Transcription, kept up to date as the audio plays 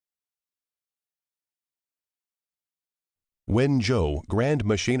Wenzhou Grand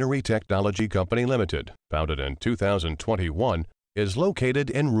Machinery Technology Company Limited, founded in 2021, is located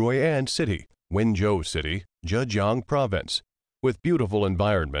in Ruian City, Wenzhou City, Zhejiang Province, with beautiful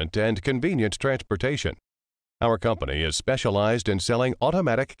environment and convenient transportation. Our company is specialized in selling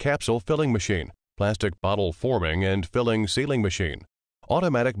automatic capsule filling machine, plastic bottle forming and filling sealing machine,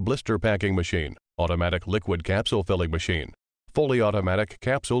 automatic blister packing machine, automatic liquid capsule filling machine, fully automatic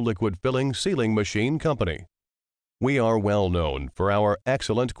capsule liquid filling sealing machine company. We are well known for our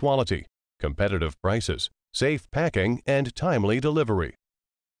excellent quality, competitive prices, safe packing, and timely delivery.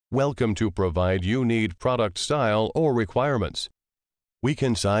 Welcome to provide you need product style or requirements. We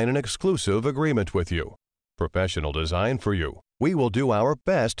can sign an exclusive agreement with you. Professional design for you. We will do our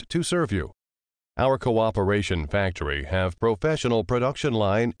best to serve you. Our cooperation factory have professional production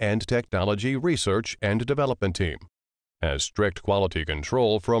line and technology research and development team. Has strict quality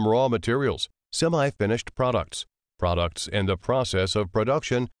control from raw materials, semi-finished products in the process of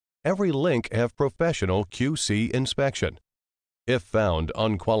production. Every link have professional QC inspection. If found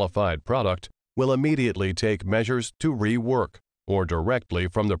unqualified product, will immediately take measures to rework or directly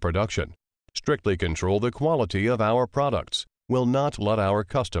from the production. Strictly control the quality of our products. Will not let our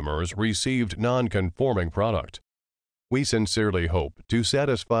customers receive non-conforming product. We sincerely hope to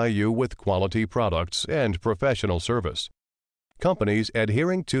satisfy you with quality products and professional service. Companies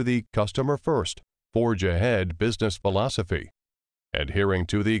adhering to the customer first, forge ahead business philosophy. Adhering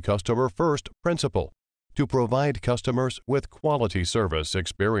to the customer first principle to provide customers with quality service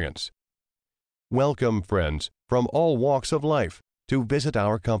experience. Welcome friends from all walks of life to visit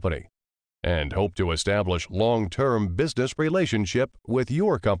our company and hope to establish long-term business relationship with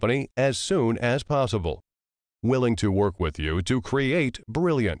your company as soon as possible. Willing to work with you to create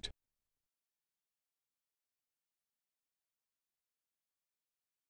brilliant,